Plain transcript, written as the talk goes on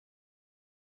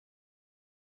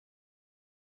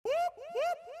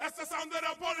the sound of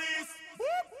the police.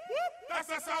 Whoop, whoop. That's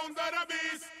the sound of the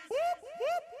beast. Whoop,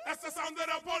 whoop. That's the sound of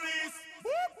the police.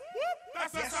 Whoop, whoop.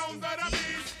 That's the sound of the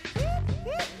beast. Whoop,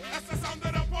 whoop. That's the sound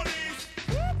of the police.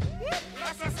 Whoop, whoop.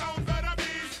 That's the sound of the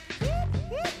beast. Whoop,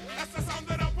 whoop. That's the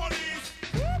sound of the police.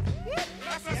 Whoop, whoop.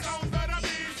 That's the sound of the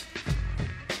beast.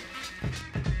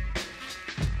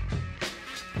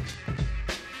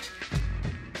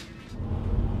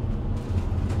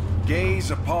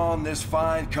 Gaze upon this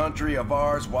fine country of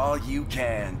ours while you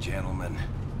can, gentlemen.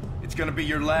 It's gonna be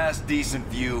your last decent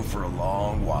view for a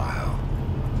long while.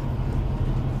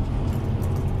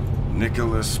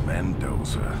 Nicholas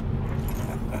Mendoza.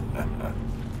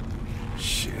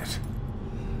 Shit.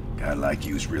 Guy like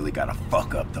you's really gotta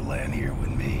fuck up to land here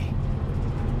with me.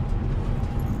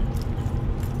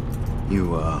 You,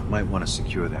 might want to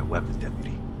secure that weapon,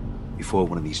 Deputy, before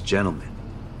one of these gentlemen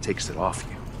takes it off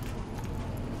you.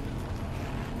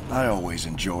 I always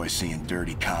enjoy seeing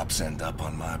dirty cops end up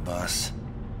on my bus.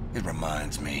 It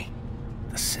reminds me,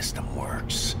 the system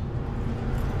works.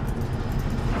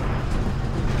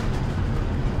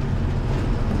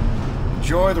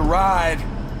 Enjoy the ride,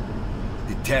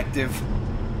 detective.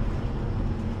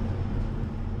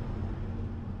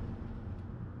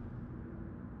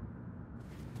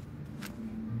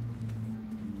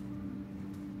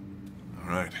 All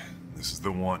right, this is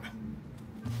the one.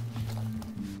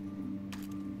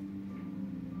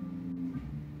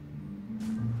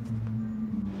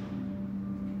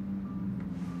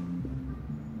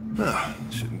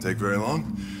 Shouldn't take very long.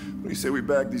 What do you say we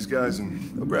bag these guys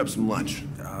and go grab some lunch?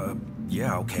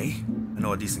 Yeah, okay. I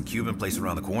know a decent Cuban place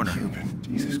around the corner. Cuban?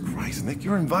 Jesus Christ, Nick,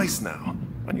 you're in Vice now.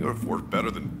 I knew it worked better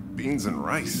than beans and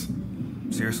rice.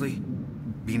 Seriously?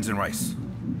 Beans and rice.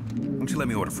 Why don't you let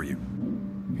me order for you?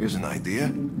 Here's an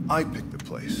idea. I picked the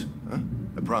place. Huh?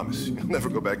 I promise, you'll never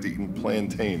go back to eating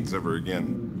plantains ever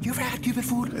again. You ever had Cuban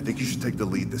food? I think you should take the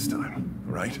lead this time,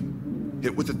 all right?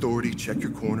 Hit with authority, check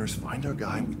your corners, find our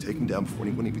guy, and we take him down before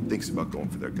anyone even thinks about going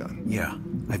for their gun. Yeah,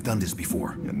 I've done this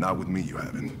before. And not with me, you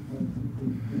haven't.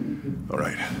 All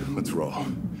right, let's roll.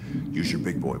 Use your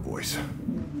big boy voice.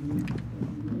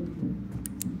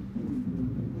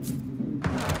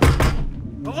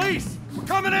 Police! We're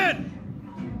coming in!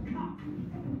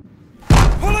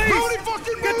 Police! Nobody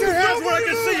fucking move! Get your hands where I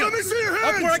can see them! Let me see your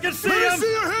hands! Up where I can see Let them! me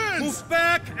see your hands! Move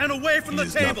back and away from the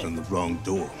table! on the wrong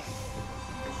door.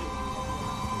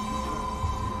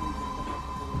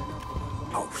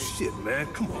 Oh shit, man.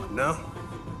 Come on now.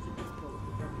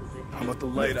 How about the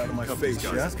light out of my face,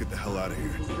 yeah? Let's get the hell out of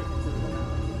here.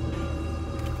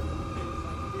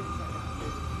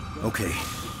 Okay.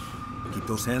 Keep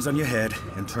those hands on your head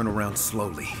and turn around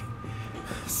slowly.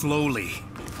 Slowly.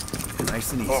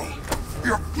 Nice and easy. Oh,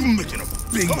 you're making a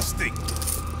big mistake.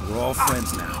 We're all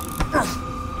friends now.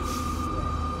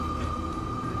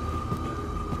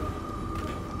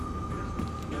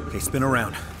 Okay, spin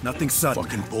around. Nothing sudden.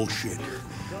 Fucking bullshit.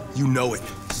 You know it.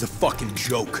 This is a fucking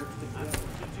joke.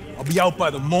 I'll be out by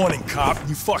the morning, cop.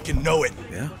 You fucking know it.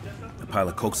 Yeah? The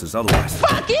pilot coaxes otherwise.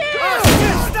 Fuck you! Oh,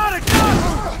 shit, start it! Go!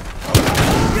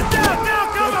 Get down! Down!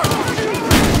 Cover!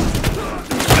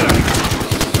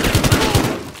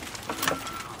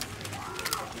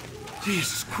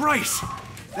 Jesus Christ!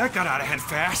 That got out of hand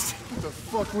fast. What the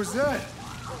fuck was that?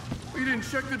 You didn't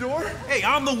check the door? Hey,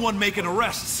 I'm the one making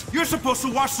arrests. You're supposed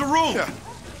to watch the room. Yeah.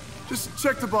 Just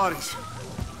check the bodies.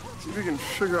 See if we can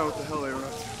figure out what the hell they were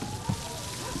up to.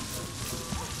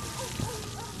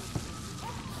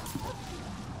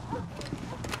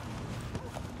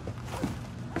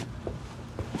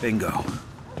 Bingo.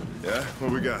 Yeah?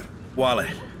 What we got?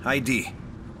 Wallet. ID.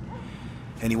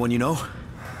 Anyone you know?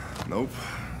 Nope.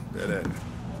 Dead end.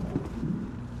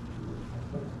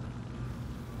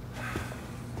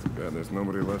 Too bad there's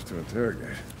nobody left to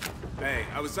interrogate. Hey,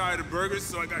 I was tired of burgers,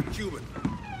 so I got Cuban.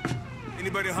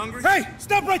 Anybody hungry? Hey,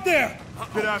 stop right there!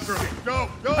 Get after him. Go!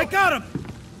 Go! I got him!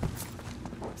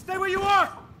 Stay where you are!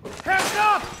 Hands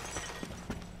up!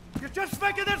 You're just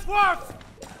making this worse!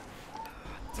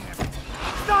 Damn it.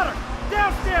 Stoddard!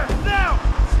 Downstairs! Now!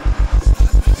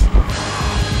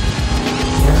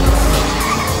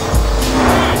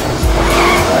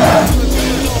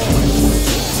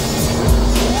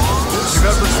 You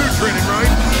got pursuit training,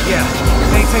 right? Yeah.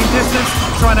 Maintain distance.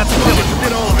 Try not to kill it.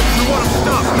 Get on it. You want to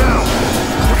stop now.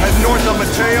 We're heading north on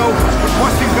Mateo.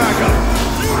 Requesting backup.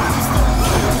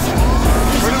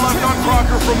 Turn left on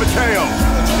Crocker from Mateo.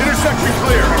 Intersection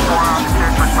clear. Come on,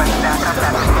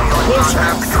 floor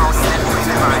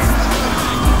it!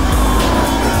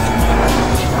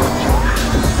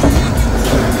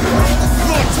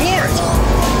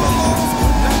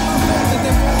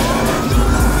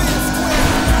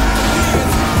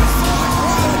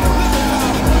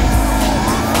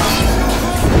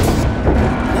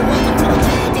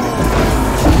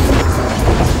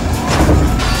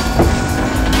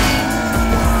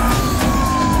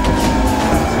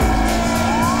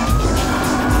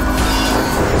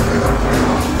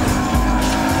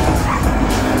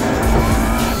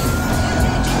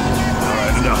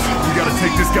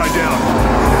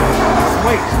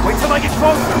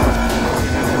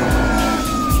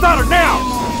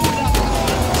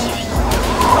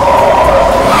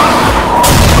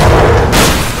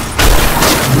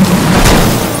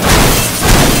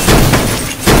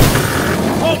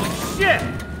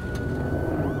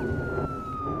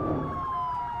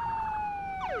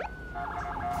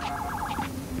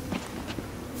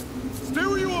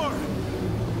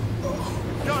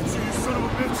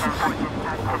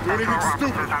 anything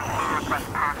stupid.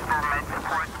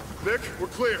 Nick, we're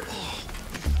clear.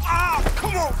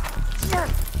 Come on!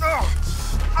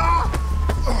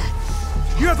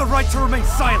 You have the right to remain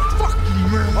silent. Fuck you,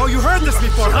 man. Oh, you heard this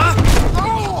before, huh?